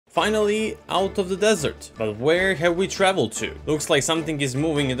Finally out of the desert. But where have we traveled to? Looks like something is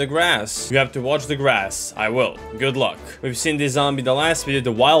moving in the grass. You have to watch the grass. I will. Good luck. We've seen this zombie the last video,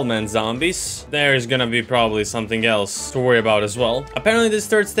 the wildman zombies. There's gonna be probably something else to worry about as well. Apparently this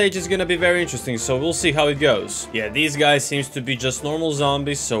third stage is gonna be very interesting, so we'll see how it goes. Yeah, these guys seems to be just normal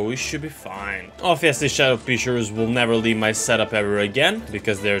zombies, so we should be fine. Obviously shadow features will never leave my setup ever again,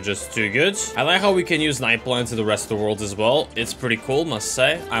 because they're just too good. I like how we can use night plans in the rest of the world as well. It's pretty cool, must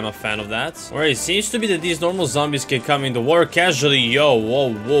say. I'm a fan of that. Alright, it seems to be that these normal zombies can come in the water casually. Yo,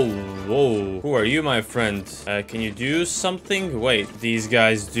 whoa, whoa, whoa. Who are you, my friend? Can you do something? Wait, these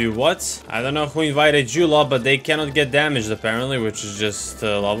guys do what? I don't know who invited you, love, but they cannot get damaged apparently, which is just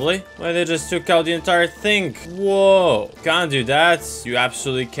lovely. Well, they just took out the entire thing. Whoa, can't do that. You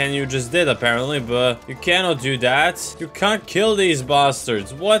absolutely can. You just did apparently, but you cannot do that. You can't kill these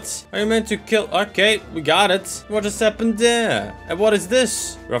bastards. What? Are you meant to kill? Okay, we got it. What just happened there? And what is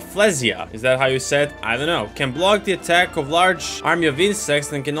this? Rafflesia. Is that how you said? I don't know. Can block the attack of large army of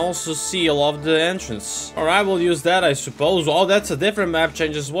insects and can also seal off the entrance. Alright, we'll use that, I suppose. Oh, that's a different map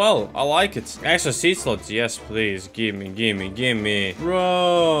change as well. I like it. Extra seat slots. Yes, please. Give me, give me, give me.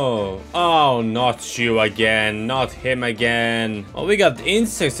 Bro. Oh, not you again. Not him again. Oh, we got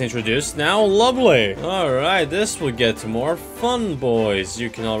insects introduced now. Lovely. Alright, this will get more fun, boys. You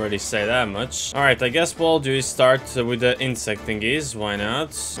can already say that much. Alright, I guess what I'll do is start with the insect thingies. Why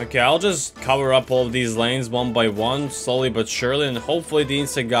not? Okay, I'll just cover up all of these lanes one by one, slowly but surely, and hopefully the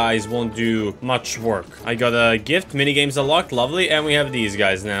insect guys won't do much work. I got a gift, minigames unlocked, lovely, and we have these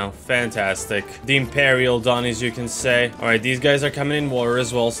guys now. Fantastic. The Imperial done, as you can say. Alright, these guys are coming in water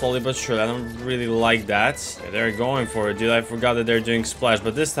as well, slowly but surely. I don't really like that. Yeah, they're going for it, dude. I forgot that they're doing splash,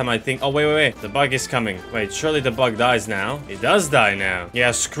 but this time I think... Oh, wait, wait, wait. The bug is coming. Wait, surely the bug dies now. It does die now.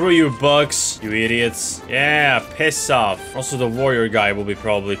 Yeah, screw you, bugs. You idiots. Yeah, piss off. Also, the warrior guy will be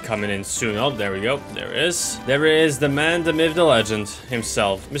probably coming in soon. Oh, there we go. There is. There is the man, the myth, the legend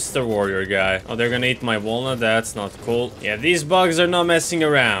himself. Mr. Warrior guy. Oh, they're gonna eat my walnut. That's not cool. Yeah, these bugs are not messing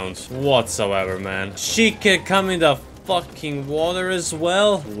around whatsoever, man. She can come in the fucking water as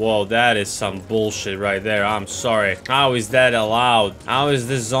well. Whoa, that is some bullshit right there. I'm sorry. How is that allowed? How is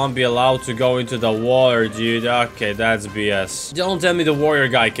this zombie allowed to go into the water, dude? Okay, that's BS. Don't tell me the warrior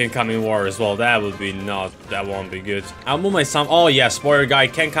guy can come in water as well. That would be not. That won't be good. I'll move my son. Oh yes, warrior guy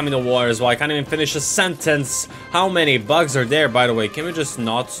can come in the water as well. I can't even finish a sentence. How many bugs are there, by the way? Can we just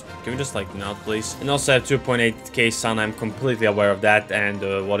not? Can we just like not, please? And also I have 2.8k sun. I'm completely aware of that.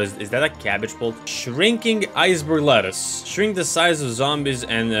 And what is that a cabbage pult? Shrinking iceberg lettuce. Shrink the size of zombies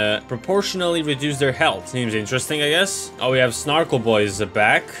and proportionally reduce their health. Seems interesting, I guess. Oh, we have Snarkle Boy's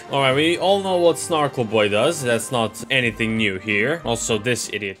back. Alright, we all know what Snarkle Boy does. That's not anything new here. Also, this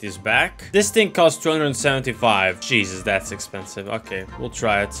idiot is back. This thing costs 275. Jesus, that's expensive. Okay, we'll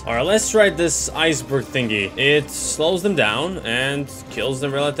try it. Alright, let's try this iceberg thingy. It slows them down and kills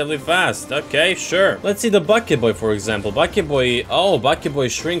them relatively fast. Okay, sure. Let's see the Bucket Boy, for example. Bucket Boy... Oh, Bucket Boy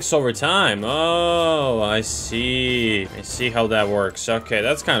shrinks over time. Oh, I see. I see how that works. Okay,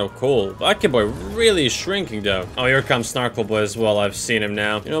 that's kind of cool. Bucket Boy really shrinking though. Oh, here comes Snarkle Boy as well. I've seen him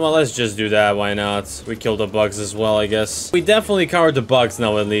now. You know what? Let's just do that. Why not? We killed the bugs as well, I guess. We definitely covered the bugs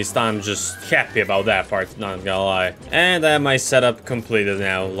now, at least. I'm just happy about that part, not gonna lie. And I have my setup completed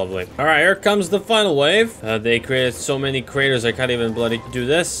now. Lovely. Alright, here comes the final wave. They created so many craters, I can't even bloody do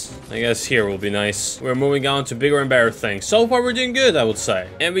this. I guess here will be nice. We're moving on to bigger and better things. So far, we're doing good, I would say.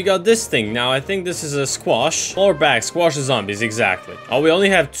 And we got this thing. Now, I think this is a squash. Or back. Squash the zombies, exactly. Oh, we only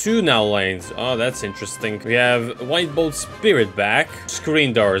have 2 now lanes. Oh, that's interesting. We have White Bolt Spirit back.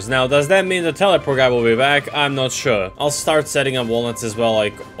 Screen doors. Now, does that mean the teleport guy will be back? I'm not sure. I'll start setting up walnuts as well,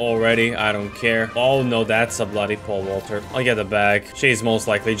 like, already. I don't care. Oh, no, that's a bloody Paul Walter. I'll get the bag. She's most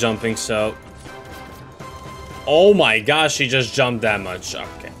likely jumping, so... Oh my gosh, she just jumped that much.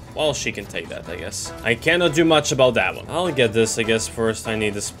 Okay. Well, she can take that, I guess. I cannot do much about that one. I'll get this, I guess, first. I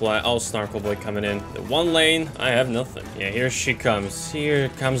need the splat. Oh, Snarkle Boy coming in. The one lane, I have nothing. Yeah, here she comes. Here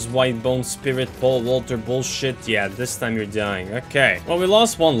comes White Bone Spirit, Paul Walter bullshit. Yeah, this time you're dying. Okay. Well, we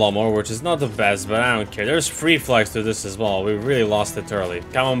lost one lawnmower, which is not the best, but I don't care. There's free flags to this as well. We really lost it early.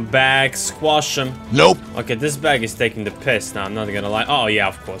 Come on back. Squash him. Nope. Okay, this bag is taking the piss now. I'm not gonna lie. Oh, yeah,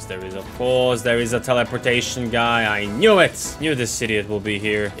 of course there is. Of course, there is a teleportation guy. I knew it. Knew this idiot will be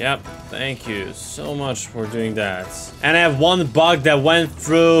here. Yep, thank you so much for doing that. And I have one bug that went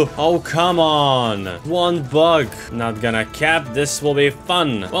through. Oh, come on. One bug. Not gonna cap. This will be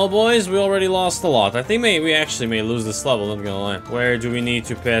fun. Well, boys, we already lost a lot. I think we actually may lose this level, not gonna lie. Where do we need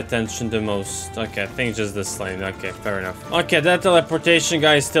to pay attention the most? Okay, I think just this lane. Okay, fair enough. Okay, that teleportation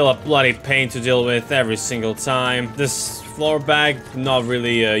guy is still a bloody pain to deal with every single time. This floor bag, not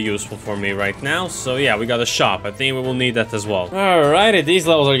really useful for me right now. So yeah, we got a shop. I think we will need that as well. Alrighty, these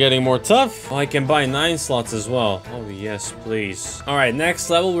levels are getting more tough. Oh, I can buy 9 slots as well. Oh yes, please. Alright, next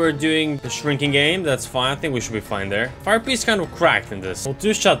level we're doing the shrinking game. That's fine. I think we should be fine there. Fire piece kind of cracked in this. We'll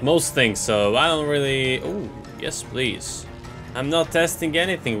two-shot most things, so I don't really... Oh, yes, please. I'm not testing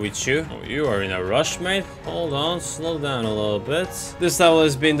anything with you. Oh, you are in a rush, mate. Hold on, slow down a little bit. This level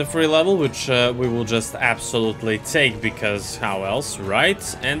has been the free level, which we will just absolutely take because how else, right?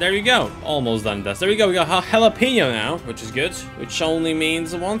 And there you go. Almost done this. There we go. We got jalapeno now, which is good. Which only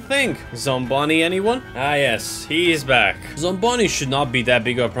means one thing. Zomboni, anyone? Ah, yes. He is back. Zomboni should not be that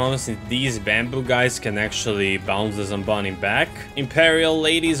big of a problem since these bamboo guys can actually bounce the Zomboni back. Imperial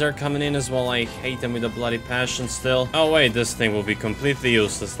ladies are coming in as well. I hate them with a bloody passion still. Oh, wait. This thing will be completely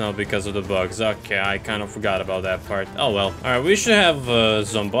useless now because of the bugs. Okay, I kind of forgot about that part. Oh well. Alright, we should have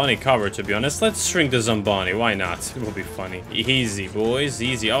Zomboni covered, to be honest. Let's shrink the Zomboni. Why not? It will be funny. Easy, boys.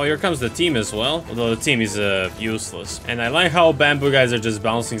 Easy. Oh, here comes the team as well. Although the team is useless. And I like how bamboo guys are just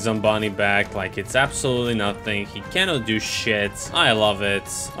bouncing Zomboni back like it's absolutely nothing. He cannot do shit. I love it.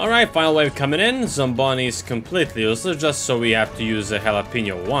 Alright, final wave coming in. Zomboni is completely useless, just so we have to use a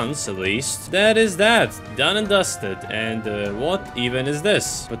jalapeno once at least. That is that. Done and dusted. And what even is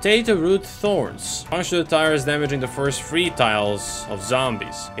this? Potato root thorns. Puncture the tires, damaging the first 3 tiles of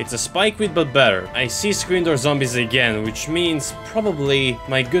zombies. It's a spike weed, but better. I see screen door zombies again, which means probably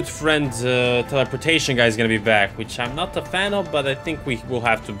my good friend teleportation guy is gonna be back, which I'm not a fan of, but I think we will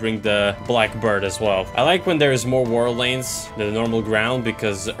have to bring the blackbird as well. I like when there is more war lanes than the normal ground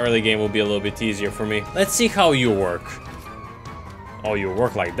because early game will be a little bit easier for me. Let's see how you work. Oh, you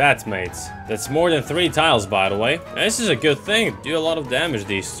work like that, mate. That's more than 3 tiles, by the way. This is a good thing. Do a lot of damage,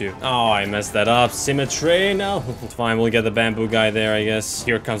 these two. Oh, I messed that up. Symmetry? No. It's fine. We'll get the bamboo guy there, I guess.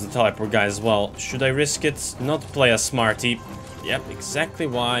 Here comes the teleport guy as well. Should I risk it? Not play a smarty. Yep, exactly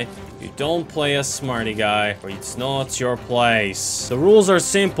why. You don't play a smarty guy, or it's not your place. The rules are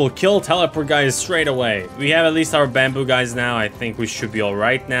simple. Kill teleport guys straight away. We have at least our bamboo guys now. I think we should be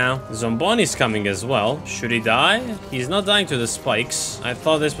alright now. Zomboni's coming as well. Should he die? He's not dying to the spikes. I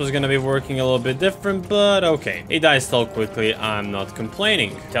thought this was gonna be working a little bit different, but okay. He dies so quickly, I'm not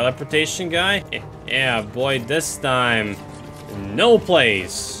complaining. Teleportation guy? Yeah, boy, this time... no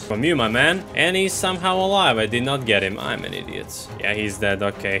plays from you, my man. And he's somehow alive. I did not get him. I'm an idiot. Yeah, he's dead.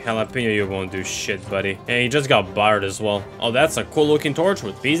 Okay, jalapeno, you won't do shit, buddy. And he just got barred as well. Oh, that's a cool looking torch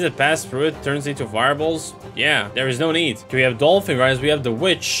with bees that pass through it, turns into fireballs. Yeah, there is no need. Okay, we have dolphin riders. We have the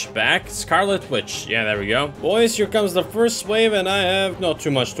witch back. Scarlet witch. Yeah, there we go. Boys, here comes the first wave, and I have not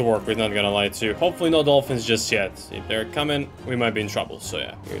too much to work with, not gonna lie to you. Hopefully no dolphins just yet. If they're coming, we might be in trouble. So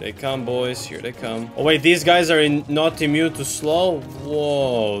yeah, here they come, boys. Here they come. Oh wait, these guys are not immune to slow.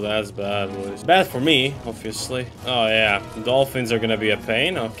 Whoa, that's bad, boys. Bad for me, obviously. Oh yeah, dolphins are gonna be a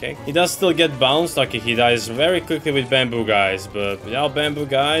pain. Okay, he does still get bounced. Okay, he dies very quickly with bamboo guys, but without bamboo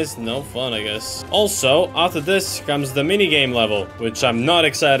guys, no fun, I guess. Also, after this comes the mini game level, which I'm not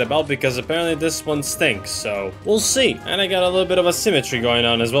excited about because apparently this one stinks. So we'll see. And I got a little bit of a symmetry going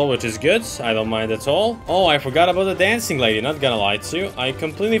on as well, which is good. I don't mind at all. Oh, I forgot about the dancing lady. Not gonna lie to you, I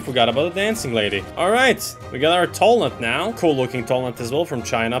completely forgot about the dancing lady. All right, we got our Tolnut now. Cool looking Tolnut as well from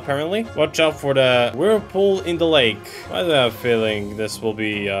China, apparently. Watch out for the whirlpool in the lake. I have a feeling this will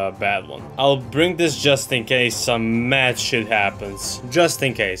be a bad one. I'll bring this just in case some mad shit happens. Just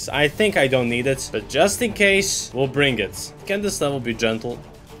in case. I think I don't need it, but just in case, we'll bring it. Can this level be gentle?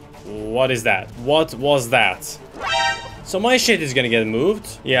 What is that? What was that? So my shit is gonna get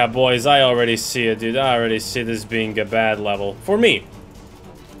moved. Yeah, boys, I already see it, dude. I already see this being a bad level. For me.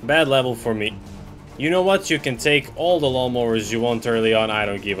 Bad level for me. You know what? You can take all the lawnmowers you want early on. I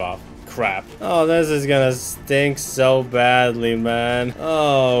don't give up. Crap. Oh, this is gonna stink so badly, man.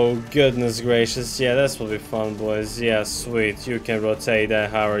 Oh, goodness gracious. Yeah, this will be fun, boys. Yeah, sweet. You can rotate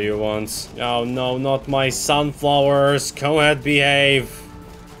that however you want. Oh, no, not my sunflowers. Go ahead, behave.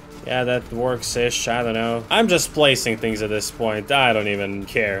 Yeah, that works-ish, I don't know. I'm just placing things at this point. I don't even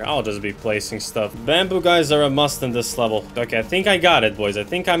care. I'll just be placing stuff. Bamboo guys are a must in this level. Okay, I think I got it, boys. I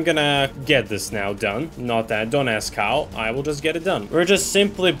think I'm gonna get this now done. Not that. Don't ask how. I will just get it done. We're just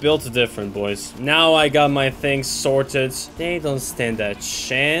simply built different, boys. Now I got my things sorted. They don't stand a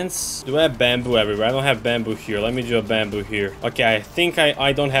chance. Do I have bamboo everywhere? I don't have bamboo here. Let me do a bamboo here. Okay, I think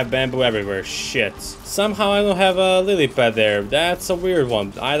I don't have bamboo everywhere. Shit. Somehow I don't have a lily pad there. That's a weird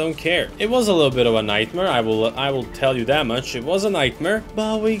one. I don't don't care. It was a little bit of a nightmare, I will tell you that much. It was a nightmare,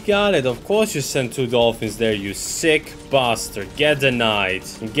 but we got it. Of course you sent 2 dolphins there, you sick bastard. Get denied.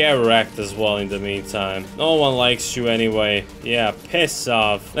 Get wrecked as well in the meantime. No one likes you anyway. Yeah, piss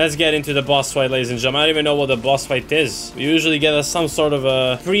off. Let's get into the boss fight, ladies and gentlemen. I don't even know what the boss fight is. We usually get some sort of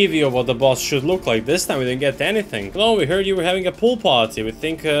a preview of what the boss should look like. This time we didn't get anything. Hello, we heard you were having a pool party. We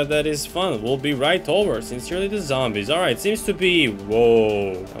think that is fun. We'll be right over. Sincerely, the zombies. Alright, seems to be...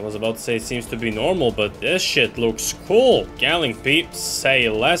 Whoa. I was about to say it seems to be normal, but this shit looks cool. Galling peeps, say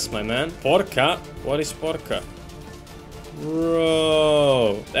less, my man. Porca. What is porca?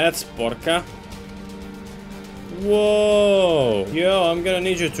 Bro, that's porca. Whoa. Yo, I'm gonna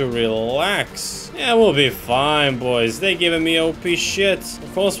need you to relax. Yeah, we'll be fine, boys. They giving me OP shit.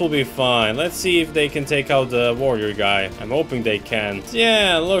 Of course we'll be fine. Let's see if they can take out the warrior guy. I'm hoping they can.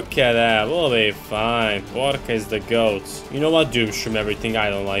 Yeah, look at that. We'll be fine. Porca is the goat. You know what? Doomshroom everything. I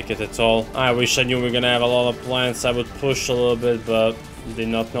don't like it at all. I wish I knew we were gonna have a lot of plants. I would push a little bit, but... did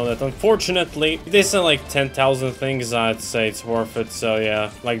not know that, unfortunately. If they send like 10,000 things, I'd say it's worth it. So yeah,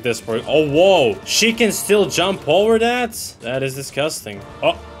 like this part. Oh, whoa. She can still jump over that? That is disgusting.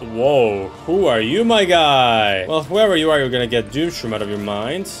 Oh, whoa. Who are you, my guy? Well, whoever you are, you're gonna get Doomshroom out of your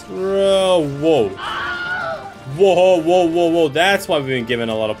mind. Bro, whoa. Whoa, whoa, whoa, whoa. That's why we've been given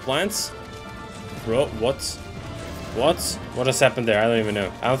a lot of plants. Bro, what? What? What has happened there? I don't even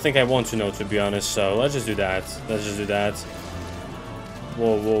know. I don't think I want to know, to be honest. So let's just do that. Let's just do that.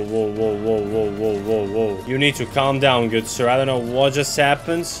 Whoa, whoa, whoa, whoa, whoa, whoa, whoa, whoa, whoa. You need to calm down, good sir. I don't know what just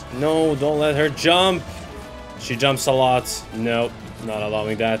happened. No, don't let her jump. She jumps a lot. Nope, not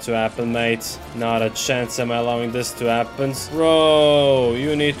allowing that to happen, mate. Not a chance am I allowing this to happen. Bro,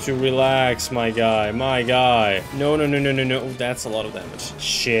 you need to relax, my guy. My guy. No, no, no, no, no, no. Oh, that's a lot of damage.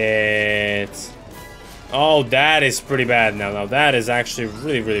 Shit. Oh, that is pretty bad now. Now, that is actually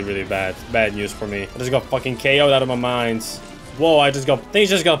really, really, really bad. Bad news for me. I just got fucking KO'd out of my mind. Whoa, things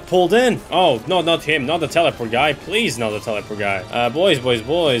just got pulled in. Oh, no, not him, not the teleport guy. Please, not the teleport guy.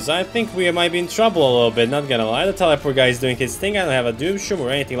 Boys, I think we might be in trouble a little bit, not gonna lie. The teleport guy is doing his thing. I don't have a Doomshroom or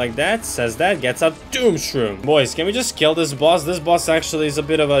anything like that. Says that, gets a Doomshroom. Boys, can we just kill this boss? This boss actually is a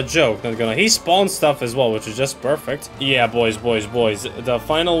bit of a joke, not gonna... He spawns stuff as well, which is just perfect. Yeah, boys. The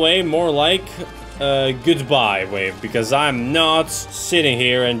final wave, more like... goodbye wave, because I'm not sitting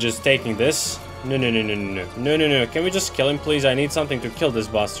here and just taking this. No. Can we just kill him, please? I need something to kill this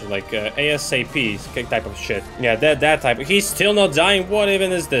bastard, like ASAP type of shit. Yeah, that type. He's still not dying. What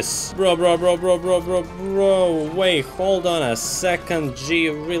even is this? Bro. Wait, hold on a second. G,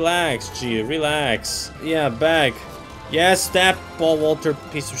 relax. Yeah, back. Yes, that Paul Walter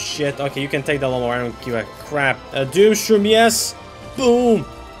piece of shit. Okay, you can take that lawnmower. I don't give a crap. Doomshroom, yes. Boom.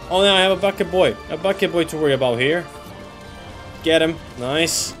 Oh, now I have a bucket boy. A bucket boy to worry about here. Get him.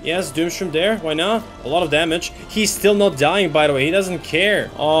 Nice. Yes, Doomshroom there. Why not? A lot of damage. He's still not dying, by the way. He doesn't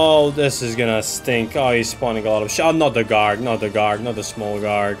care. Oh, this is gonna stink. Oh, he's spawning a lot of shit. Oh, not the guard. Not the small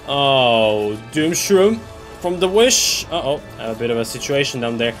guard. Oh, Doomshroom from the wish. Uh-oh. I have a bit of a situation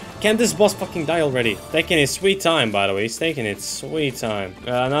down there. Can this boss fucking die already? Taking his sweet time, by the way. He's taking his sweet time.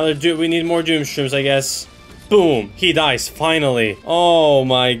 Another dude. We need more Doomshrooms, I guess. Boom! He dies, finally. Oh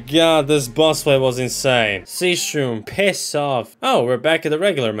my god, this boss fight was insane. Seashroom, piss off. Oh, we're back at the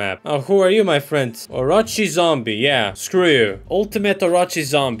regular map. Oh, who are you, my friend? Orochi Zombie, yeah, screw you. Ultimate Orochi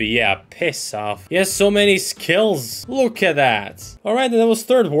Zombie, yeah, piss off. He has so many skills. Look at that. Alright, then that was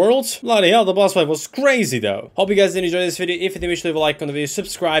third world. Bloody hell, the boss fight was crazy though. Hope you guys did enjoy this video. If you did, make sure to leave a like on the video,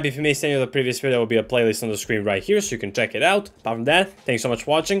 subscribe. If you missed any of the previous video, there will be a playlist on the screen right here, so you can check it out. Apart from that, thanks so much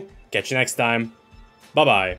for watching. Catch you next time. Bye-bye.